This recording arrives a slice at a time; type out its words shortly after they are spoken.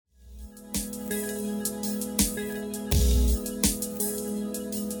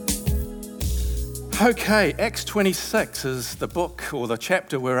Okay, Acts 26 is the book or the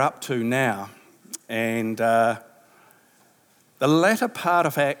chapter we're up to now. And the latter part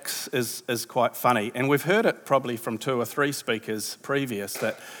of Acts is quite funny. And we've heard it probably from 2 or 3 speakers previous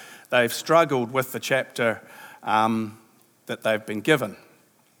that they've struggled with the chapter that they've been given.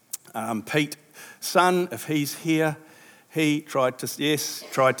 Pete, son, if he's here, he tried to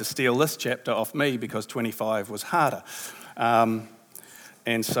steal this chapter off me because 25 was harder.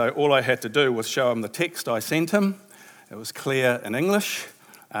 And so all I had to do was show him the text I sent him. It was clear in English.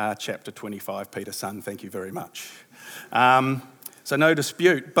 Chapter 25, Peter, son, thank you very much. So no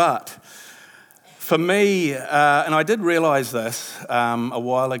dispute, but for me, and I did realise this a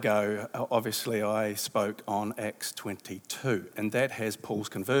while ago, obviously I spoke on Acts 22, and that has Paul's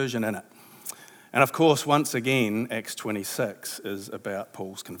conversion in it. And of course, once again, Acts 26 is about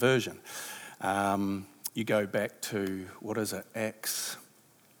Paul's conversion. You go back to, Acts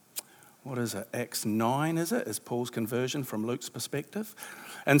 9, is it? Is Paul's conversion from Luke's perspective?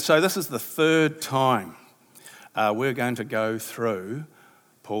 And so this is the third time we're going to go through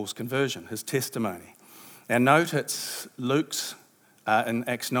Paul's conversion, his testimony. Now note it's Luke's, in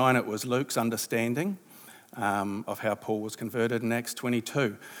Acts 9 it was Luke's understanding of how Paul was converted. In Acts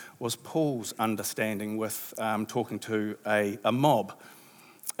 22 was Paul's understanding with talking to a mob.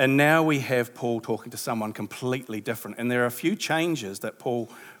 And now we have Paul talking to someone completely different. And there are a few changes that Paul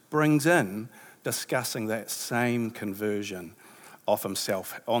brings in discussing that same conversion of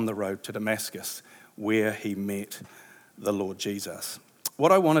himself on the road to Damascus where he met the Lord Jesus.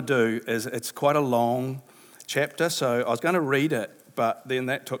 What I want to do is, it's quite a long chapter, so I was going to read it, but then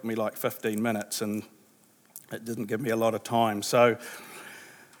that took me like 15 minutes and it didn't give me a lot of time. So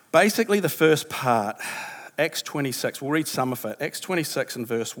basically the first part, Acts 26, we'll read some of it, Acts 26 and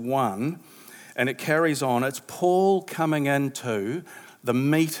verse 1, and it carries on. It's Paul coming into the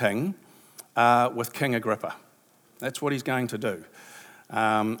meeting with King Agrippa. That's what he's going to do.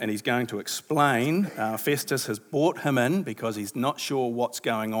 And he's going to explain. Festus has brought him in because he's not sure what's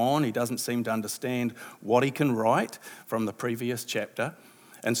going on. He doesn't seem to understand what he can write from the previous chapter.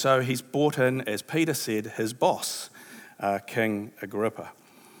 And so he's brought in, as Peter said, his boss, King Agrippa.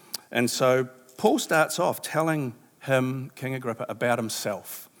 And so Paul starts off telling him, King Agrippa, about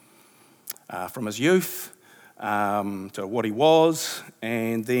himself. From his youth, to what he was,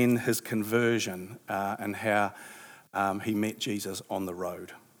 and then his conversion and how he met Jesus on the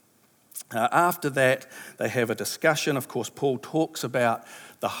road. After that, they have a discussion. Of course, Paul talks about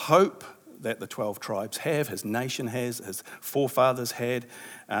the hope that the 12 tribes have, his nation has, his forefathers had,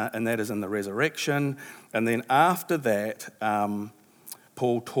 and that is in the resurrection. And then after that,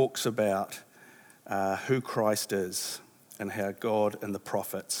 Paul talks about who Christ is and how God and the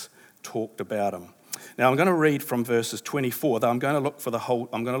prophets talked about him. Now I'm going to read from verses 24, though I'm going to look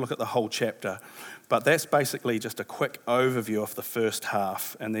at the whole chapter, but that's basically just a quick overview of the first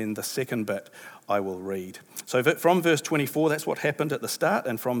half, and then the second bit I will read. So from verse 24, that's what happened at the start,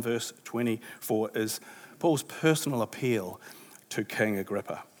 and from verse 24 is Paul's personal appeal to King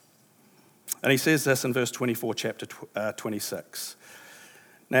Agrippa. And he says this in verse 24, chapter 26.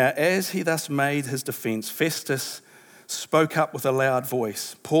 Now, as he thus made his defense, Festus spoke up with a loud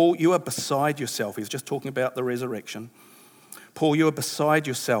voice. Paul, you are beside yourself. He's just talking about the resurrection. Paul, you are beside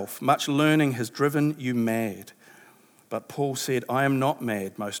yourself. Much learning has driven you mad. But Paul said, I am not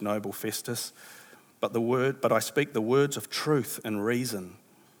mad, most noble Festus, but I speak the words of truth and reason.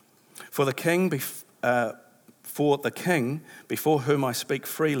 For the king before whom I speak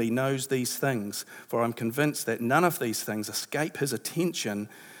freely knows these things, for I'm convinced that none of these things escape his attention,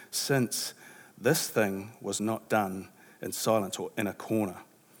 since this thing was not done in silence or in a corner.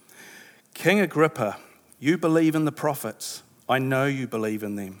 King Agrippa, you believe in the prophets. I know you believe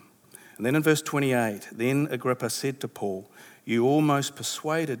in them. And then in verse 28, then Agrippa said to Paul, you almost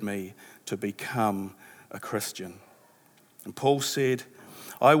persuaded me to become a Christian. And Paul said,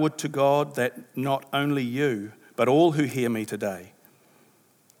 I would to God that not only you, but all who hear me today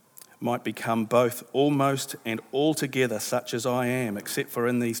might become both almost and altogether such as I am, except for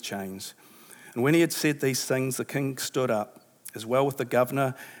in these chains. And when he had said these things, the king stood up, as well with the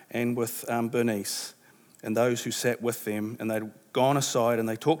governor and with Bernice and those who sat with them, and they'd gone aside, and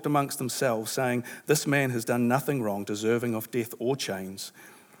they talked amongst themselves, saying, this man has done nothing wrong, deserving of death or chains.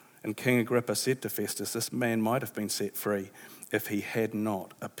 And King Agrippa said to Festus, this man might have been set free if he had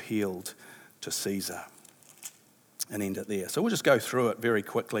not appealed to Caesar. And end it there. So we'll just go through it very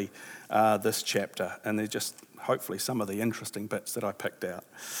quickly, this chapter, and they're just hopefully some of the interesting bits that I picked out.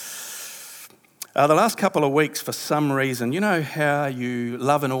 The last couple of weeks, for some reason, you know how you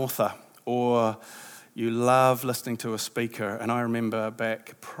love an author, or You love listening to a speaker. And I remember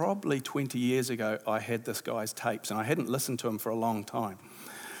back probably 20 years ago, I had this guy's tapes, and I hadn't listened to him for a long time.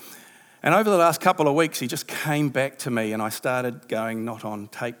 And over the last couple of weeks, he just came back to me, and I started going not on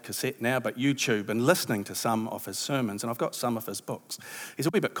tape cassette now, but YouTube, and listening to some of his sermons. And I've got some of his books. He's a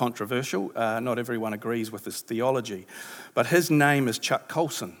wee bit controversial. Not everyone agrees with his theology. But his name is Chuck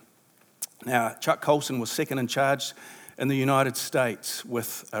Colson. Now, Chuck Colson was second in charge in the United States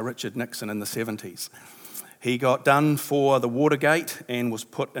with Richard Nixon in the 70s. He got done for the Watergate and was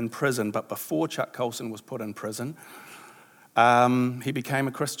put in prison. But before Chuck Colson was put in prison, he became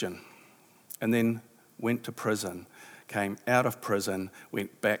a Christian and then went to prison, came out of prison,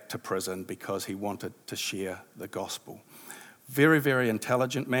 went back to prison because he wanted to share the gospel. Very, very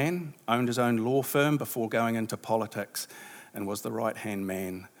intelligent man, owned his own law firm before going into politics, and was the right-hand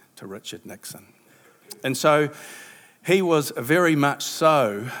man to Richard Nixon. And so he was very much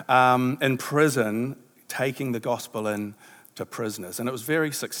so in prison, taking the gospel in to prisoners. And it was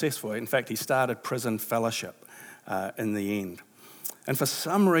very successful. In fact, he started Prison Fellowship in the end. And for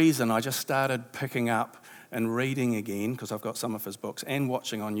some reason, I just started picking up and reading again, because I've got some of his books, and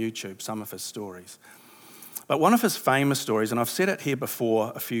watching on YouTube some of his stories. But one of his famous stories, and I've said it here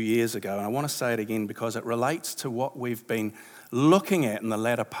before a few years ago, and I want to say it again because it relates to what we've been looking at in the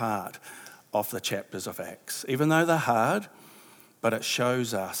latter part of the chapters of Acts. Even though they're hard, but it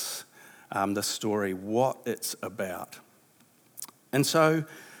shows us the story, what it's about. And so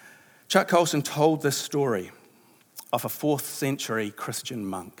Chuck Colson told this story of a 4th century Christian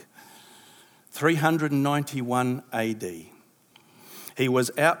monk, 391 AD. He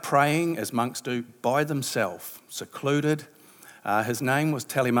was out praying, as monks do, by themselves, secluded. His name was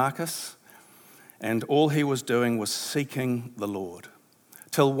Telemachus, and all he was doing was seeking the Lord.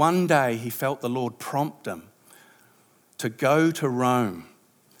 Till one day he felt the Lord prompt him to go to Rome.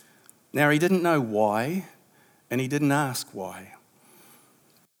 Now he didn't know why, and he didn't ask why.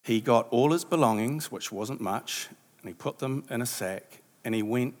 He got all his belongings, which wasn't much, and he put them in a sack, and he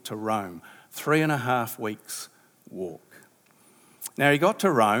went to Rome. 3.5 weeks walk. Now he got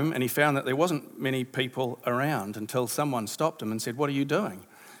to Rome, and he found that there wasn't many people around until someone stopped him and said, "What are you doing?"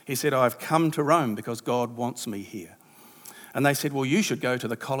 He said, "I've come to Rome because God wants me here." And they said, "Well, you should go to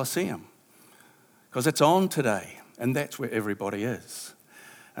the Colosseum because it's on today, and that's where everybody is."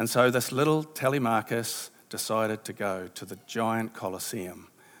 And so this little Telemachus decided to go to the giant Colosseum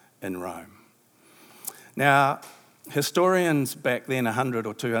in Rome. Now, historians back then, 100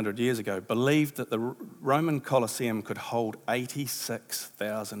 or 200 years ago, believed that the Roman Colosseum could hold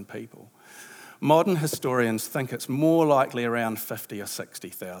 86,000 people. Modern historians think it's more likely around 50 or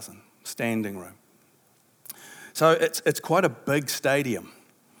 60,000 standing room. So it's quite a big stadium.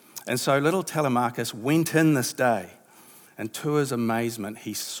 And so little Telemachus went in this day, and to his amazement,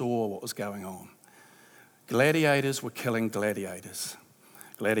 he saw what was going on. Gladiators were killing gladiators.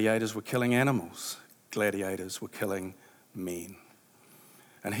 Gladiators were killing animals. Gladiators were killing men.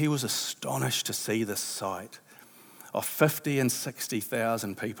 And he was astonished to see this sight of 50 and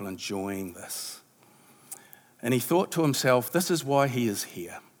 60,000 people enjoying this. And he thought to himself, this is why he is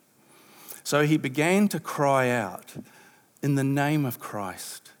here. So he began to cry out, "In the name of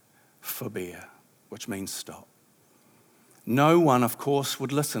Christ, forbear," which means stop. No one, of course,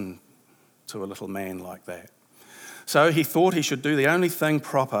 would listen to a little man like that. So he thought he should do the only thing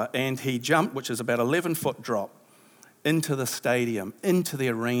proper, and he jumped, which is about 11-foot drop, into the stadium, into the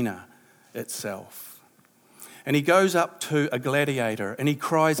arena itself. And he goes up to a gladiator and he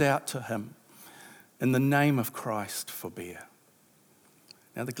cries out to him, "In the name of Christ, forbear."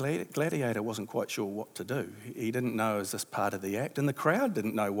 Now the gladiator wasn't quite sure what to do. He didn't know, is this part of the act? And the crowd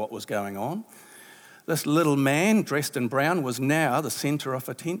didn't know what was going on. This little man dressed in brown was now the centre of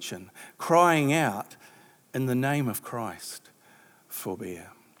attention, crying out, "In the name of Christ,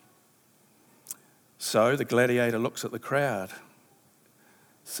 forbear." So the gladiator looks at the crowd,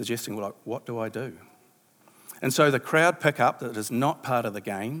 suggesting, well, what do I do? And so the crowd pick up that it is not part of the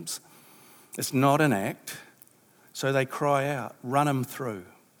games. It's not an act. So they cry out, "Run him through.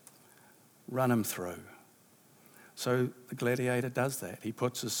 Run him through." So the gladiator does that. He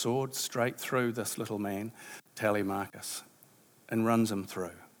puts his sword straight through this little man, Telemachus, and runs him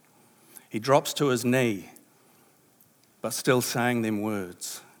through. He drops to his knee, but still saying them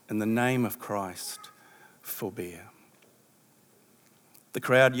words, "In the name of Christ, forbear." The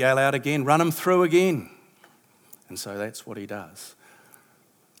crowd yell out again, "Run him through again." And so that's what he does.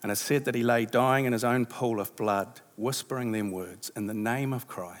 And it's said that he lay dying in his own pool of blood, whispering them words, "In the name of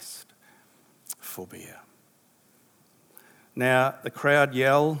Christ, forbear." Now, the crowd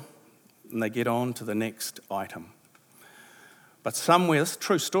yell, and they get on to the next item. But somewhere, this is a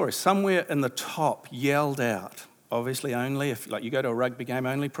true story, somewhere in the top yelled out, obviously only, if like you go to a rugby game,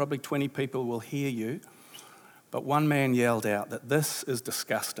 only probably 20 people will hear you, but one man yelled out that this is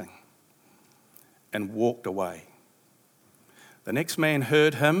disgusting and walked away. The next man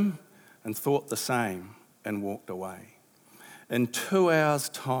heard him and thought the same and walked away. In 2 hours'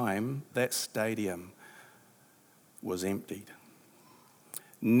 time, that stadium was emptied,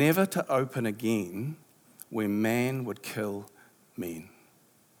 never to open again where man would kill men.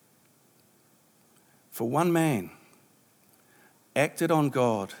 For one man acted on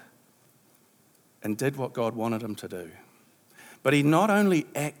God and did what God wanted him to do. But he not only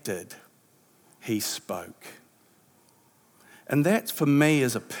acted, he spoke. And that, for me,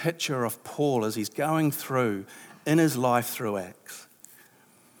 is a picture of Paul as he's going through in his life through Acts.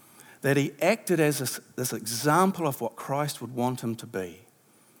 That he acted as this example of what Christ would want him to be.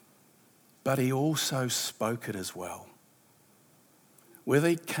 But he also spoke it as well. Whether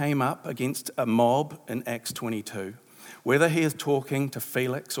he came up against a mob in Acts 22, whether he is talking to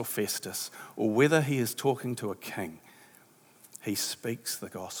Felix or Festus, or whether he is talking to a king, he speaks the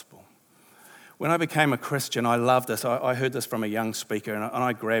gospel. When I became a Christian, I loved this. I heard this from a young speaker, and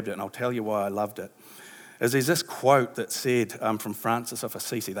I grabbed it, and I'll tell you why I loved it. There's this quote that said from Francis of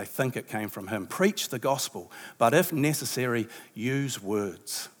Assisi, they think it came from him, preach the gospel, but if necessary, use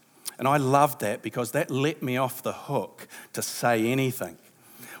words. And I loved that because that let me off the hook to say anything.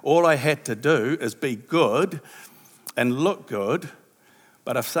 All I had to do is be good and look good,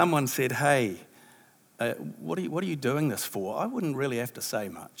 but if someone said, hey, what are you doing this for? I wouldn't really have to say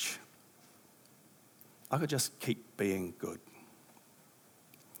much. I could just keep being good.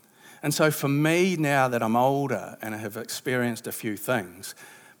 And so for me, now that I'm older and I have experienced a few things,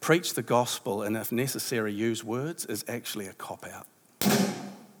 preach the gospel and if necessary use words is actually a cop-out.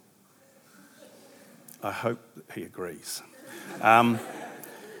 I hope he agrees.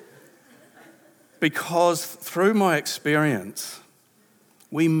 Because through my experience,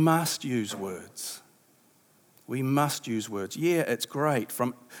 we must use words. We must use words. Yeah, it's great.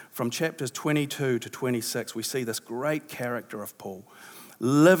 From chapters 22 to 26, we see this great character of Paul,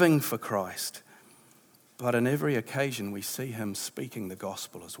 living for Christ. But in every occasion, we see him speaking the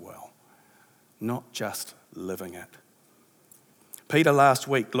gospel as well, not just living it. Peter last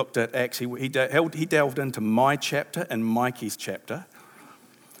week looked at Acts. He delved into my chapter and Mikey's chapter.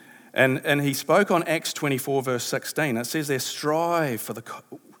 And he spoke on Acts 24, verse 16. It says there, strive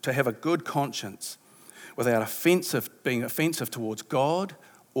to have a good conscience without being offensive towards God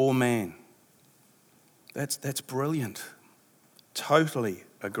or man. That's brilliant. Totally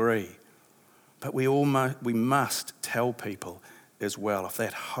agree. But we must tell people as well of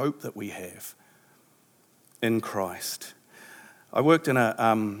that hope that we have in Christ. I worked in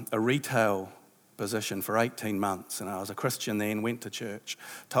a retail position for 18 months, and I was a Christian then, went to church,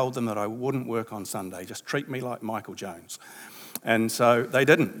 told them that I wouldn't work on Sunday, just treat me like Michael Jones. And so they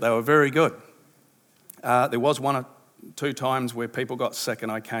didn't. They were very good. There was 1 or 2 times where people got sick and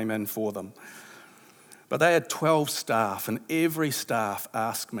I came in for them. But they had 12 staff, and every staff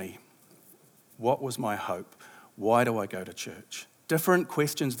asked me, what was my hope? Why do I go to church? Different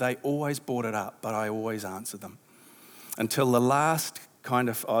questions, they always brought it up, but I always answered them. Until the last I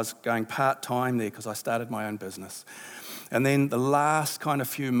was going part-time there because I started my own business. And then the last kind of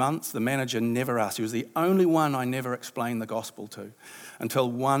few months, the manager never asked. He was the only one I never explained the gospel to.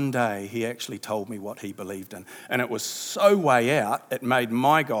 Until one day, he actually told me what he believed in. And it was so way out, it made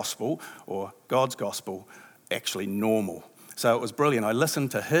my gospel, or God's gospel, actually normal. So it was brilliant. I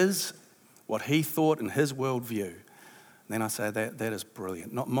listened to what he thought in his worldview. And then I say, that is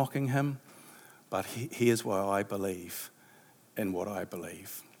brilliant. Not mocking him, but here's why I believe in what I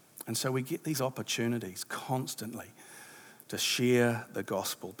believe. And so we get these opportunities constantly to share the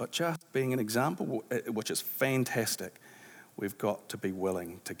gospel. But just being an example, which is fantastic, we've got to be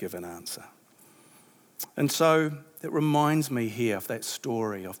willing to give an answer. And so it reminds me here of that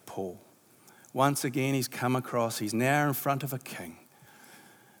story of Paul. Once again, he's now in front of a king,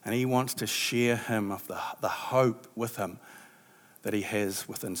 and he wants to share him of the hope with him that he has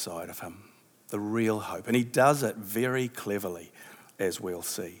within inside of him. The real hope. And he does it very cleverly, as we'll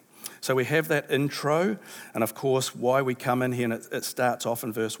see. So we have that intro, and of course, why we come in here, and it starts off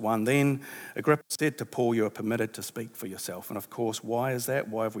in verse 1. Then Agrippa said to Paul, you are permitted to speak for yourself. And of course, why is that?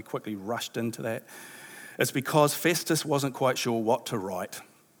 Why have we quickly rushed into that? It's because Festus wasn't quite sure what to write.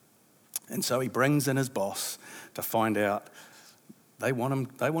 And so he brings in his boss to find out they want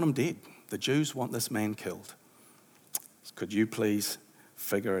him dead. The Jews want this man killed. Could you please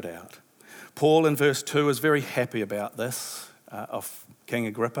figure it out? Paul in verse 2 is very happy about this of King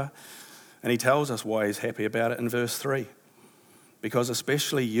Agrippa, and he tells us why he's happy about it in verse 3. because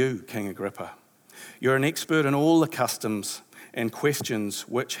especially you, King Agrippa, you're an expert in all the customs and questions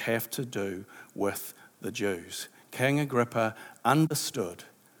which have to do with the Jews. King Agrippa understood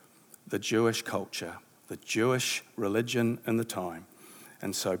the Jewish culture, the Jewish religion in the time.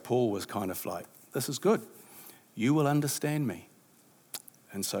 And so Paul was kind of like, this is good. You will understand me.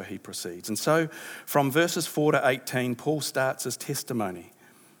 And so he proceeds. And so from verses 4 to 18, Paul starts his testimony.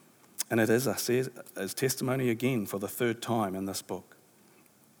 And it is, I say, his testimony again for the third time in this book.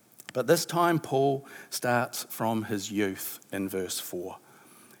 But this time Paul starts from his youth in verse 4.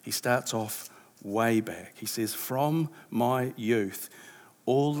 He starts off way back. He says, from my youth,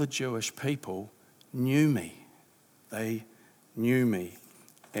 all the Jewish people knew me. They knew me,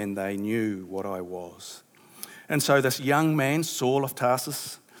 and they knew what I was. And so this young man, Saul of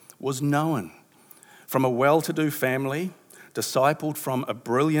Tarsus, was known from a well-to-do family, discipled from a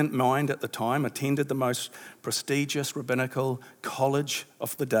brilliant mind at the time, attended the most prestigious rabbinical college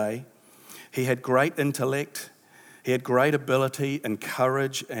of the day. He had great intellect, he had great ability and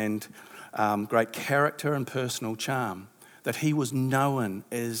courage and great character and personal charm, that he was known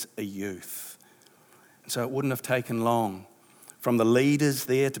as a youth. And so it wouldn't have taken long from the leaders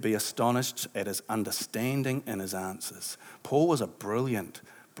there to be astonished at his understanding and his answers. Paul was a brilliant,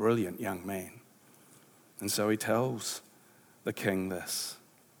 brilliant young man. And so he tells the king this.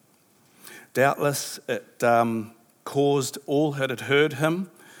 Doubtless it caused all that had heard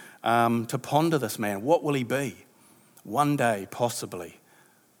him to ponder this man. What will he be? One day, possibly,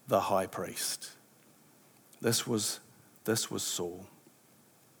 the high priest. This was Saul.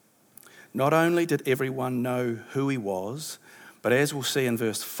 Not only did everyone know who he was, but as we'll see in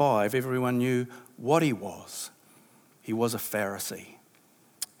verse 5, everyone knew what he was. He was a Pharisee.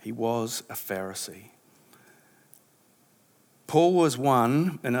 He was a Pharisee. Paul was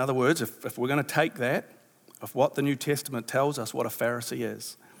one, in other words, if we're going to take that, of what the New Testament tells us what a Pharisee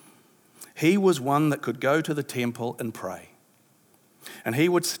is, he was one that could go to the temple and pray. And he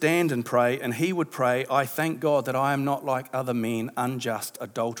would stand and pray, and he would pray, I thank God that I am not like other men, unjust,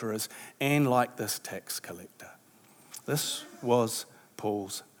 adulterers, and like this tax collector. This was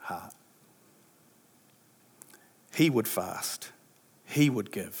Paul's heart. He would fast. He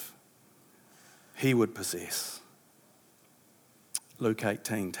would give. He would possess. Luke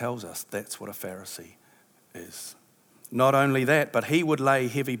 18 tells us that's what a Pharisee is. Not only that, but he would lay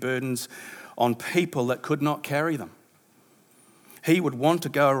heavy burdens on people that could not carry them. He would want to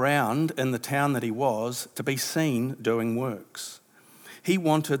go around in the town that he was to be seen doing works. He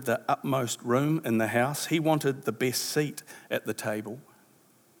wanted the utmost room in the house. He wanted the best seat at the table.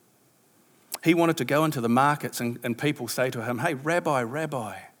 He wanted to go into the markets and people say to him, hey,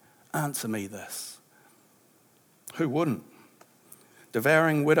 Rabbi, answer me this. Who wouldn't?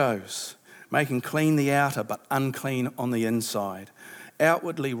 Devouring widows, making clean the outer but unclean on the inside,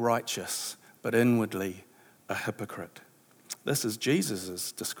 outwardly righteous but inwardly a hypocrite. This is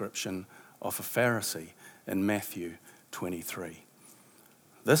Jesus' description of a Pharisee in Matthew 23.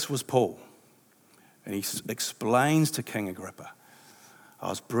 This was Paul, and he explains to King Agrippa, I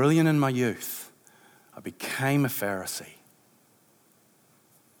was brilliant in my youth. I became a Pharisee.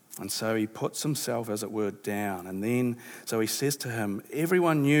 And so he puts himself, as it were, down. And then, so he says to him,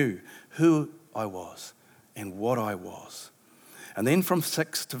 everyone knew who I was and what I was. And then from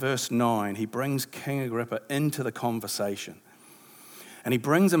 6 to verse 9, he brings King Agrippa into the conversation. And he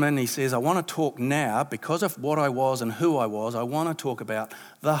brings him in and he says, I want to talk now, because of what I was and who I was, I want to talk about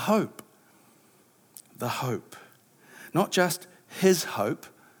the hope. The hope. Not just his hope,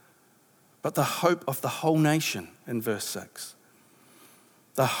 but the hope of the whole nation in verse 6.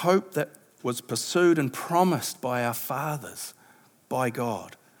 The hope that was pursued and promised by our fathers, by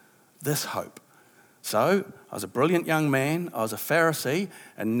God. This hope. So, I was a brilliant young man, I was a Pharisee,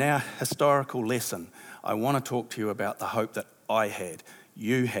 and now historical lesson. I want to talk to you about the hope that I had,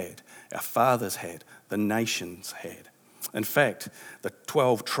 you had, our fathers had, the nations had. In fact, the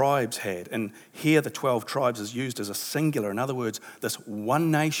 12 tribes had, and here the 12 tribes is used as a singular. In other words, this one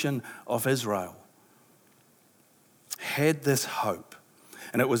nation of Israel had this hope.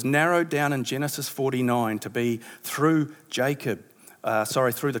 And it was narrowed down in Genesis 49 to be through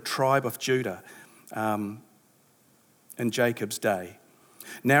through the tribe of Judah in Jacob's day.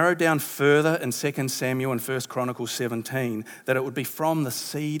 Narrowed down further in 2 Samuel and 1 Chronicles 17 that it would be from the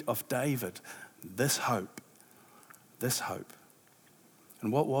seed of David. This hope.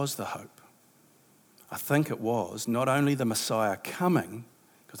 And what was the hope? I think it was not only the Messiah coming,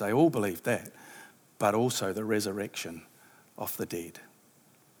 because they all believed that, but also the resurrection of the dead.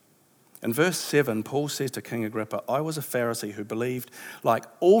 In verse 7, Paul says to King Agrippa, I was a Pharisee who believed, like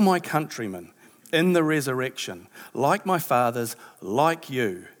all my countrymen, in the resurrection, like my fathers, like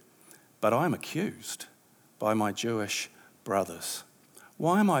you, but I'm accused by my Jewish brothers.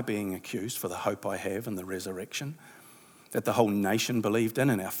 Why am I being accused for the hope I have in the resurrection that the whole nation believed in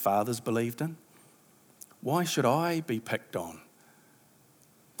and our fathers believed in? Why should I be picked on?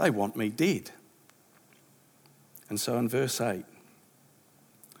 They want me dead. And so in verse 8,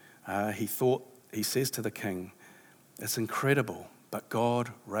 he says to the king, it's incredible, but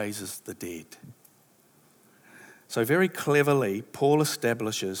God raises the dead. So very cleverly, Paul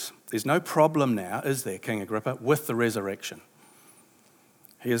establishes there's no problem now, is there, King Agrippa, with the resurrection.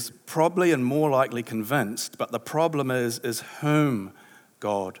 He is probably and more likely convinced, but the problem is whom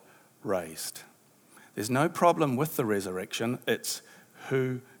God raised. There's no problem with the resurrection, it's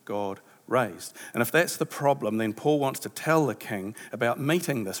who God raised. And if that's the problem, then Paul wants to tell the king about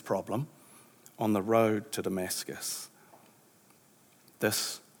meeting this problem on the road to Damascus.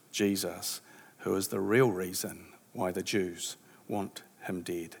 This Jesus, who is the real reason why the Jews want him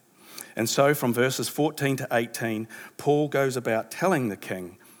dead. And so from verses 14 to 18, Paul goes about telling the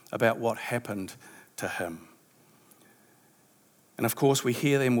king about what happened to him. And of course, we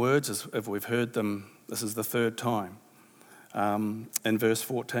hear them words as if we've heard them, this is the third time. In verse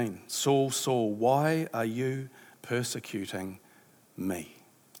 14, Saul, Saul, why are you persecuting me?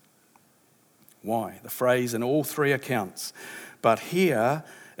 Why? The phrase in all three accounts. But here,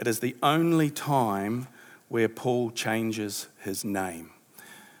 it is the only time where Paul changes his name.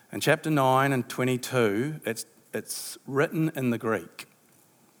 In chapter 9 and 22, it's written in the Greek.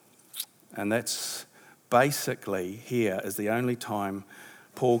 And that's basically here is the only time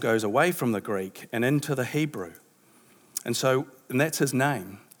Paul goes away from the Greek and into the Hebrew. And that's his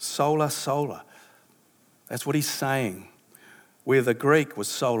name, Sola Sola. That's what he's saying, where the Greek was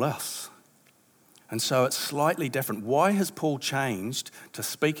solus. And so it's slightly different. Why has Paul changed to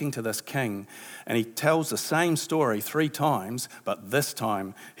speaking to this king? And he tells the same story 3 times, but this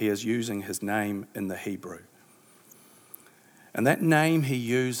time he is using his name in the Hebrew. And that name he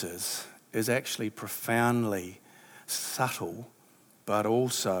uses is actually profoundly subtle, but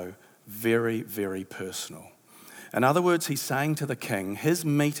also very, very personal. In other words, he's saying to the king, his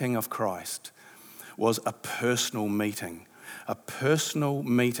meeting of Christ was a personal meeting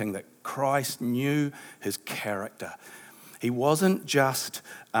that Christ knew his character. He wasn't just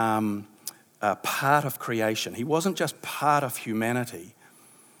a part of creation. He wasn't just part of humanity.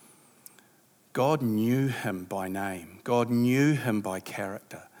 God knew him by name. God knew him by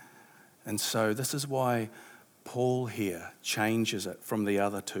character. And so this is why Paul here changes it from the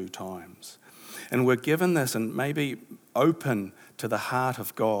other 2 times. And we're given this and maybe open to the heart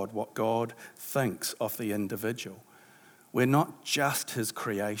of God, what God thinks of the individual. We're not just his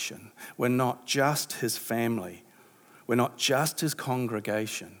creation. We're not just his family. We're not just his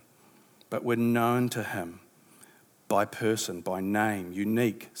congregation, but we're known to him by person, by name,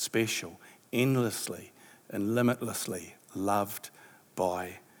 unique, special, endlessly and limitlessly loved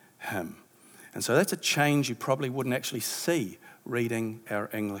by him. And so that's a change you probably wouldn't actually see reading our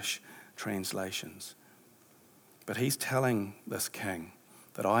English translations. But he's telling this king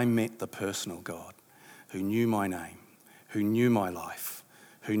that I met the personal God who knew my name, who knew my life,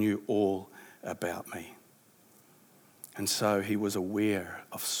 who knew all about me. And so he was aware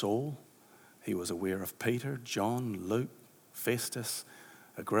of Saul, he was aware of Peter, John, Luke, Festus,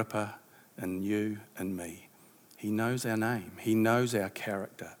 Agrippa, and you and me. He knows our name, he knows our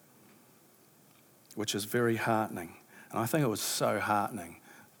character, which is very heartening. And I think it was so heartening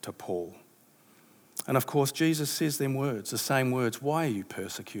to Paul. And of course, Jesus says them words, the same words, why are you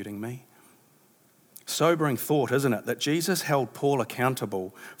persecuting me? Sobering thought, isn't it, that Jesus held Paul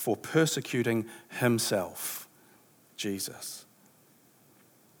accountable for persecuting himself, Jesus.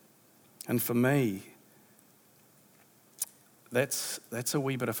 And for me, that's a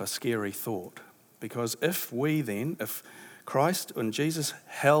wee bit of a scary thought, because if Christ and Jesus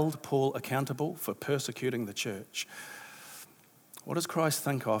held Paul accountable for persecuting the church, what does Christ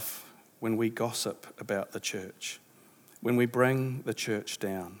think of when we gossip about the church, when we bring the church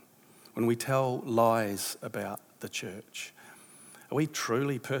down, when we tell lies about the church? Are we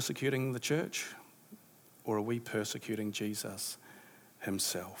truly persecuting the church, or are we persecuting Jesus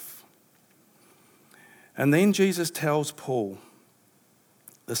himself? And then Jesus tells Paul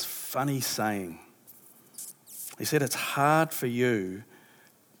this funny saying. He said, it's hard for you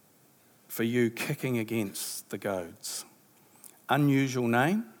kicking against the goads. Unusual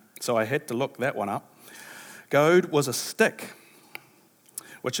name, so I had to look that one up. Goad was a stick,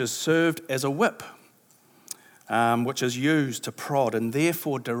 which is served as a whip, which is used to prod and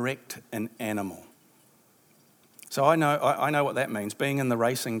therefore direct an animal. So I know what that means. Being in the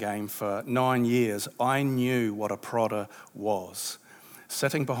racing game for 9 years, I knew what a prodder was.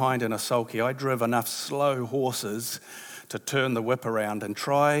 Sitting behind in a sulky, I drove enough slow horses to turn the whip around and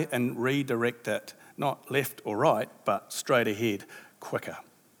try and redirect it, not left or right, but straight ahead, quicker.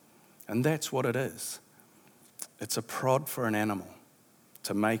 And that's what it is. It's a prod for an animal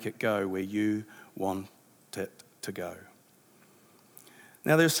to make it go where you want it to go.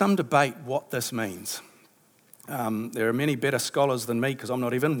 Now, there's some debate what this means. There are many better scholars than me, because I'm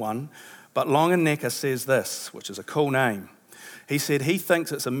not even one, but Longenecker says this, which is a cool name. He said he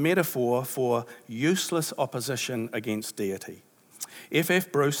thinks it's a metaphor for useless opposition against deity. F.F.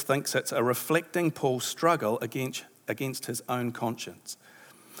 Bruce thinks it's a reflecting Paul's struggle against his own conscience.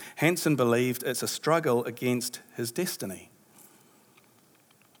 Hansen believed it's a struggle against his destiny.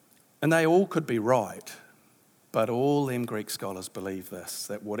 And they all could be right, but all them Greek scholars believe this,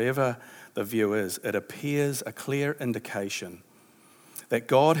 that whatever the view is, it appears a clear indication that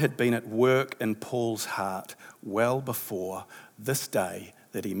God had been at work in Paul's heart well before this day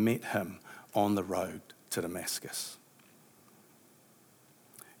that he met him on the road to Damascus.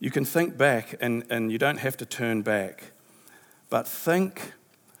 You can think back, and you don't have to turn back, but think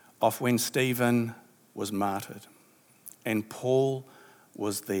of when Stephen was martyred and Paul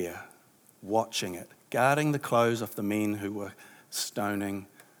was there watching it, guarding the clothes of the men who were stoning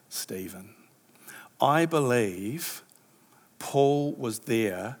Stephen. I believe Paul was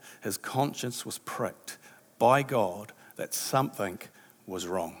there, his conscience was pricked by God that something was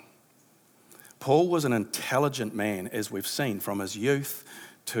wrong. Paul was an intelligent man, as we've seen, from his youth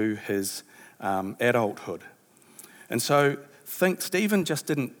to his adulthood. And so think Stephen just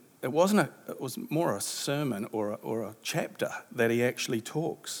didn't, it was more a sermon or a chapter that he actually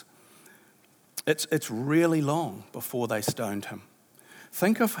talks. It's really long before they stoned him.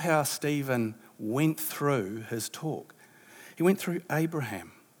 Think of how Stephen went through his talk. He went through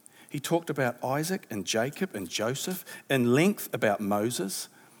Abraham. He talked about Isaac and Jacob and Joseph in length, about Moses,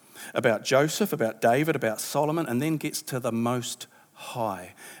 about Joseph, about David, about Solomon, and then gets to the Most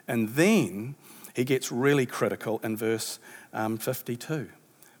High. And then he gets really critical in verse 52,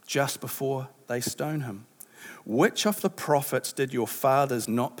 just before they stone him. Which of the prophets did your fathers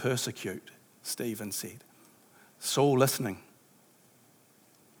not persecute? Stephen said. Saul listening.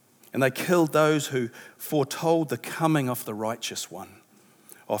 And they killed those who foretold the coming of the righteous one,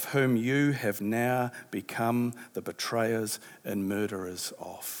 of whom you have now become the betrayers and murderers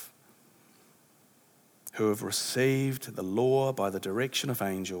of, who have received the law by the direction of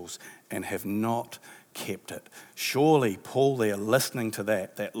angels and have not kept it. Surely Paul there listening to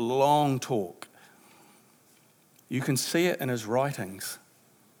that long talk, you can see it in his writings,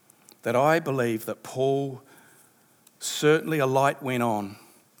 that I believe that Paul, certainly a light went on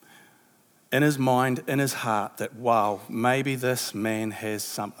in his mind, in his heart, that, wow, maybe this man has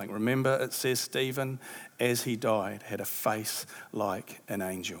something. Remember, it says Stephen, as he died, had a face like an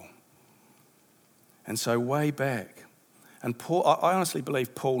angel. And so way back, and Paul, I honestly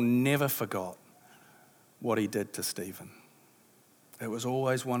believe Paul never forgot what he did to Stephen. It was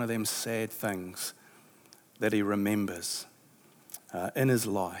always one of them sad things that he remembers in his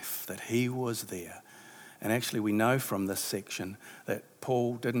life, that he was there. And actually we know from this section that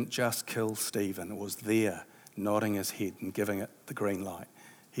Paul didn't just kill Stephen, it was there nodding his head and giving it the green light.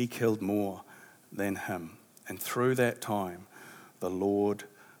 He killed more than him. And through that time, the Lord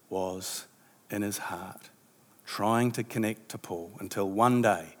was in his heart, trying to connect to Paul, until one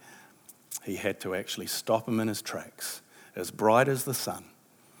day he had to actually stop him in his tracks, as bright as the sun,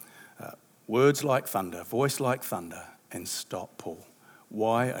 words like thunder, voice like thunder, and stop Paul.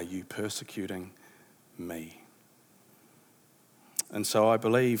 Why are you persecuting me? And so I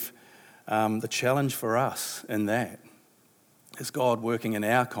believe the challenge for us in that is God working in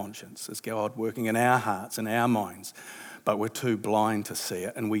our conscience, is God working in our hearts and our minds, but we're too blind to see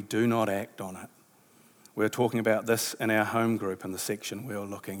it and we do not act on it. We're talking about this in our home group in the section we were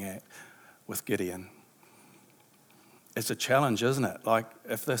looking at with Gideon. It's a challenge, isn't it? Like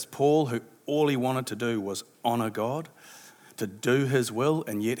if this Paul, who all he wanted to do was honour God, to do his will,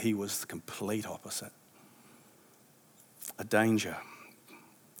 and yet he was the complete opposite. A danger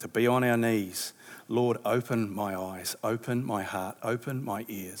to be on our knees. Lord, open my eyes, open my heart, open my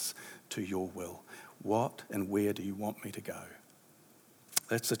ears to your will. What and where do you want me to go?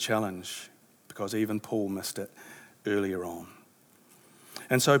 That's a challenge, because even Paul missed it earlier on.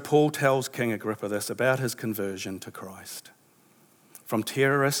 And so Paul tells King Agrippa this about his conversion to Christ. From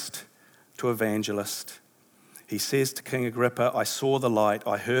terrorist to evangelist, he says to King Agrippa, I saw the light,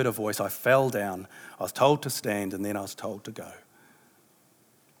 I heard a voice, I fell down, I was told to stand, and then I was told to go.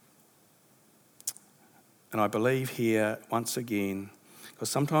 And I believe here, once again, because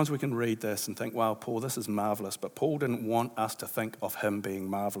sometimes we can read this and think, wow, Paul, this is marvelous. But Paul didn't want us to think of him being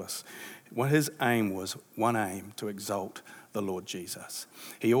marvelous. His aim was one aim, to exalt the Lord Jesus.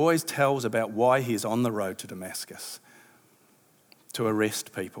 He always tells about why he's on the road to Damascus, to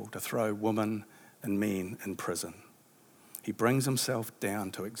arrest people, to throw women and men in prison. He brings himself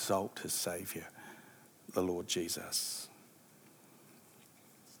down to exalt his Saviour, the Lord Jesus.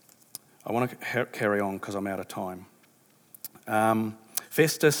 I want to carry on because I'm out of time.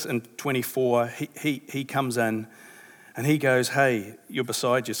 Festus in 24, he comes in and he goes, hey, you're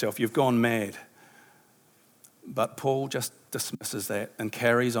beside yourself, you've gone mad. But Paul just dismisses that and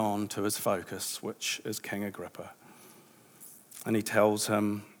carries on to his focus, which is King Agrippa. And he tells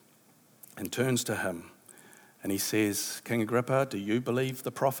him and turns to him and he says, King Agrippa, do you believe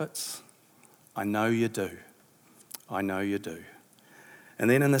the prophets? I know you do. I know you do. And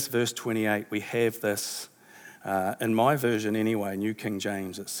then in this verse 28, we have this, in my version anyway, New King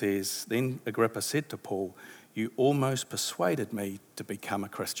James, it says, then Agrippa said to Paul, you almost persuaded me to become a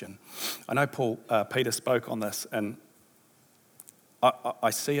Christian. I know Peter spoke on this, and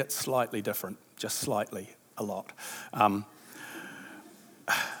I see it slightly different, just slightly, a lot. And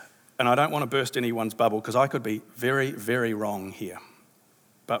I don't want to burst anyone's bubble because I could be very, very wrong here.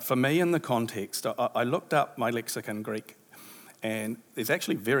 But for me in the context, I looked up my lexicon Greek, and there's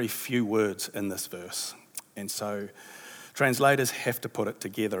actually very few words in this verse. And so translators have to put it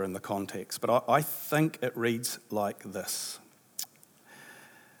together in the context. But I think it reads like this.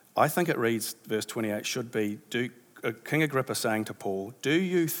 I think it reads, verse 28 should be, King Agrippa saying to Paul, do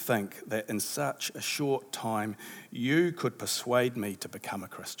you think that in such a short time you could persuade me to become a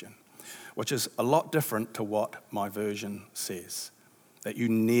Christian? Which is a lot different to what my version says, that you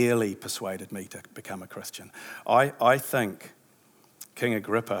nearly persuaded me to become a Christian. I think King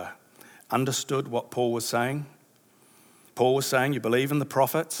Agrippa understood what Paul was saying. Paul was saying, you believe in the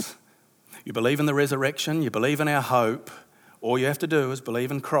prophets, you believe in the resurrection, you believe in our hope. All you have to do is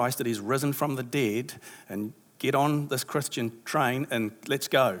believe in Christ, that he's risen from the dead, and get on this Christian train and let's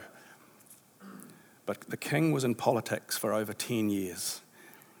go. But the king was in politics for over 10 years,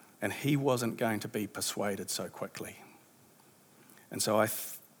 and he wasn't going to be persuaded so quickly. And so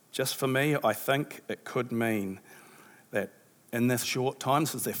just for me, I think it could mean that in this short time,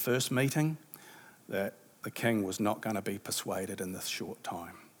 this is their first meeting, that the king was not going to be persuaded in this short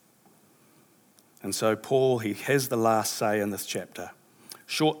time. And so Paul, he has the last say in this chapter.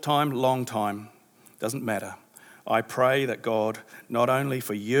 Short time, long time, doesn't matter. I pray that God, not only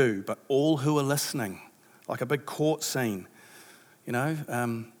for you, but all who are listening, like a big court scene,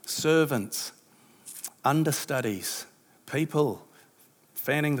 servants, understudies, people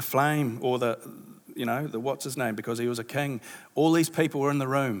fanning the flame, or the what's his name, because he was a king. All these people were in the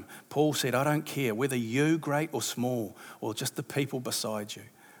room. Paul said, I don't care whether you, great or small, or just the people beside you.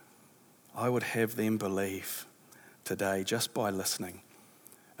 I would have them believe today just by listening,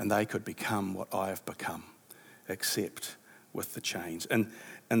 and they could become what I have become, except with the chains. And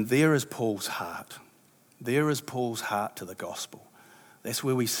there is Paul's heart. There is Paul's heart to the gospel. That's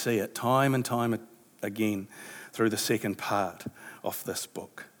where we see it time and time again through the second part of this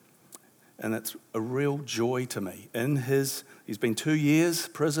book. And it's a real joy to me. He's been 2 years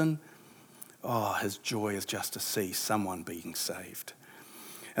prison. Oh, his joy is just to see someone being saved.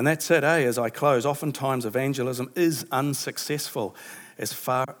 And that's it, as I close. Oftentimes evangelism is unsuccessful as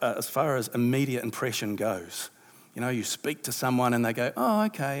far as immediate impression goes. You speak to someone and they go, oh,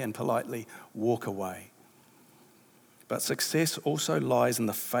 okay, and politely walk away. But success also lies in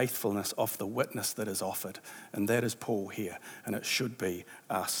the faithfulness of the witness that is offered, and that is Paul here, and it should be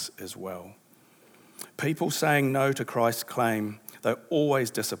us as well. People saying no to Christ's claim, though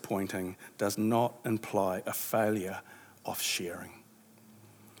always disappointing, does not imply a failure of sharing.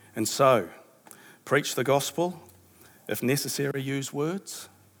 And so, preach the gospel, if necessary, use words?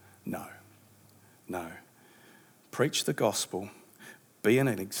 No. Preach the gospel, be an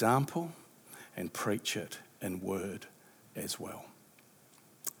example, and preach it in word as well.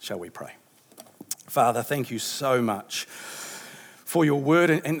 Shall we pray? Father, thank you so much for your word,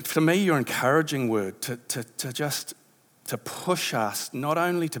 and for me, your encouraging word to push us not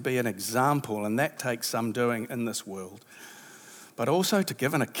only to be an example, and that takes some doing in this world, but also to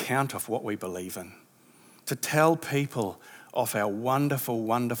give an account of what we believe in, to tell people of our wonderful,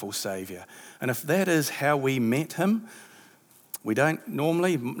 wonderful Saviour. And if that is how we met him, we don't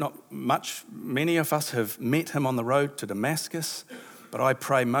normally, many of us have met him on the road to Damascus, but I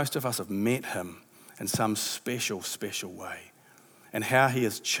pray most of us have met him in some special, special way, and how he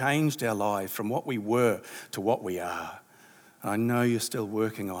has changed our lives from what we were to what we are. And I know you're still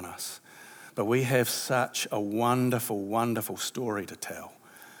working on us. But we have such a wonderful, wonderful story to tell.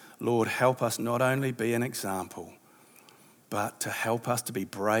 Lord, help us not only be an example, but to help us to be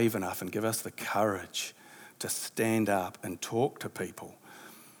brave enough and give us the courage to stand up and talk to people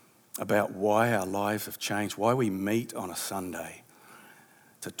about why our lives have changed, why we meet on a Sunday,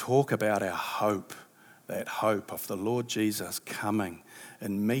 to talk about our hope, that hope of the Lord Jesus coming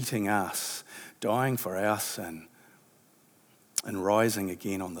and meeting us, dying for our sin, and rising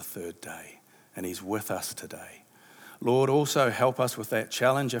again on the third day. And he's with us today. Lord, also help us with that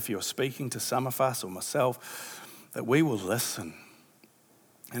challenge, if you're speaking to some of us or myself, that we will listen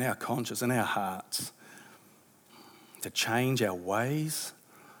in our conscience, in our hearts, to change our ways,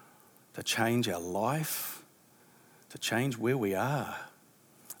 to change our life, to change where we are.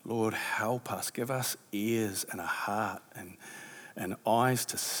 Lord, help us. Give us ears and a heart and eyes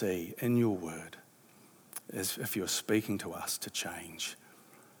to see in your word, as if you're speaking to us to change,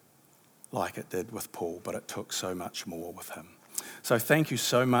 like it did with Paul, but it took so much more with him. So thank you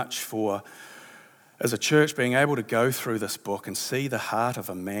so much for, as a church, being able to go through this book and see the heart of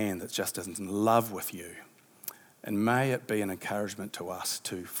a man that just is in love with you. And may it be an encouragement to us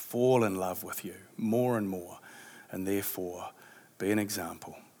to fall in love with you more and more, and therefore be an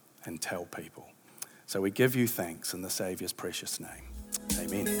example and tell people. So we give you thanks in the Saviour's precious name.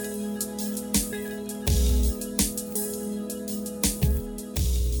 Amen.